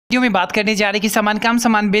Video में बात करने जा रहे कि समान काम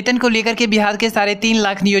समान वेतन को लेकर के बिहार के 3.5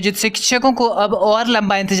 लाख नियोजित शिक्षकों को अब और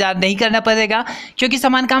लंबा इंतजार नहीं करना पड़ेगा, क्योंकि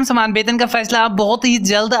समान काम समान वेतन का फैसला अब बहुत ही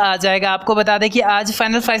जल्द आ जाएगा। आपको बता दें कि आज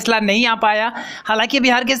फाइनल फैसला नहीं आ पाया। हालांकि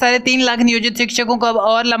बिहार के 3.5 लाख नियोजित शिक्षकों को अब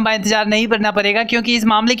और लंबा इंतजार नहीं करना पड़ेगा, क्योंकि इस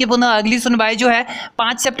मामले की पुनः अगली सुनवाई जो है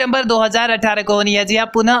 5 सितंबर 2018 को होनी है। जी हाँ,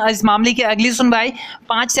 पुनः इस मामले की अगली सुनवाई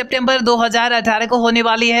 5 सितंबर 2018 को होने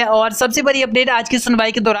वाली है। और सबसे बड़ी अपडेट आज की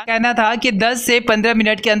सुनवाई के दौरान कहना था कि 10 से 15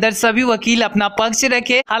 मिनट के अंदर सभी वकील अपना पक्ष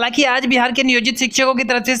रखे। हालांकि आज बिहार के नियोजित शिक्षकों की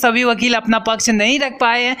तरफ से सभी वकील अपना पक्ष नहीं रख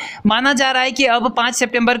पाए हैं। माना जा रहा है कि अब 5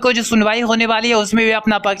 सितंबर को जो सुनवाई होने वाली है उसमें भी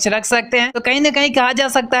अपना पक्ष रख सकते हैं। तो कहीं ना कहीं कहा जा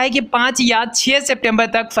सकता है कि 5 या 6 सितंबर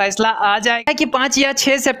तक फैसला आ जाएगा कि 5 या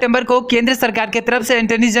 6 सितंबर को केंद्र सरकार की तरफ से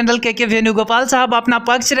अटॉर्नी जनरल के वेणुगोपाल साहब अपना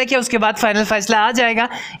पक्ष रखे, उसके बाद फाइनल फैसला आ जाएगा।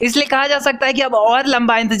 इसलिए कहा जा सकता है कि अब और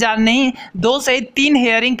लंबा इंतजार नहीं, 2 से 3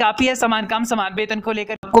 हियरिंग काफी है समान काम समान वेतन को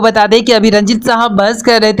लेकर। आपको बता दें कि अभी रंजीत साहब बहस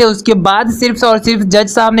कर रहे थे, उसके बाद सिर्फ और सिर्फ जज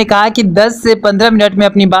साहब ने कहा कि 10 से 15 मिनट में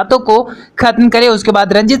अपनी बातों को खत्म करें। उसके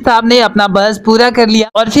बाद रंजीत साहब ने अपना बहस पूरा कर लिया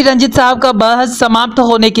और फिर रंजीत साहब का बहस समाप्त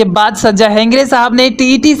होने के बाद संजय हेगड़े साहब ने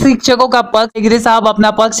टीईटी शिक्षकों का पक्ष, हेगड़े साहब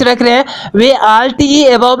अपना पक्ष रख रहे हैं। वे आरटीई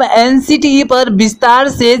एवं एनसीटीई पर विस्तार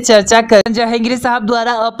से चर्चा कर संजय हेगड़े साहब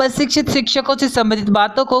द्वारा अप्रशिक्षित शिक्षकों से संबंधित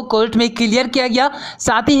बातों को कोर्ट में क्लियर किया गया।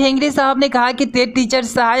 साथ ही हेगड़े साहब ने कहा कि टेट टीचर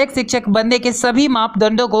सहायक शिक्षक बनने के सभी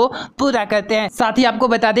मापदंडों को पूरा करते हैं। साथ ही आपको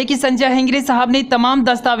बता दें कि संजय हेगड़े साहब ने तमाम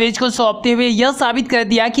दस्तावेज को सौंपते हुए यह साबित कर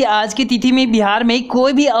दिया कि आज की तिथि में बिहार में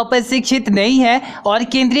कोई भी अप्रशिक्षित नहीं है और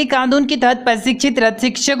केंद्रीय कानून के तहत प्रशिक्षित रथ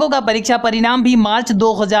शिक्षकों का परीक्षा परिणाम भी मार्च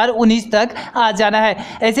 2019 तक आ जाना है।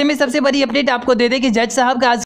 ऐसे में सबसे बड़ी अपडेट आपको दे दें कि जज साहब का आज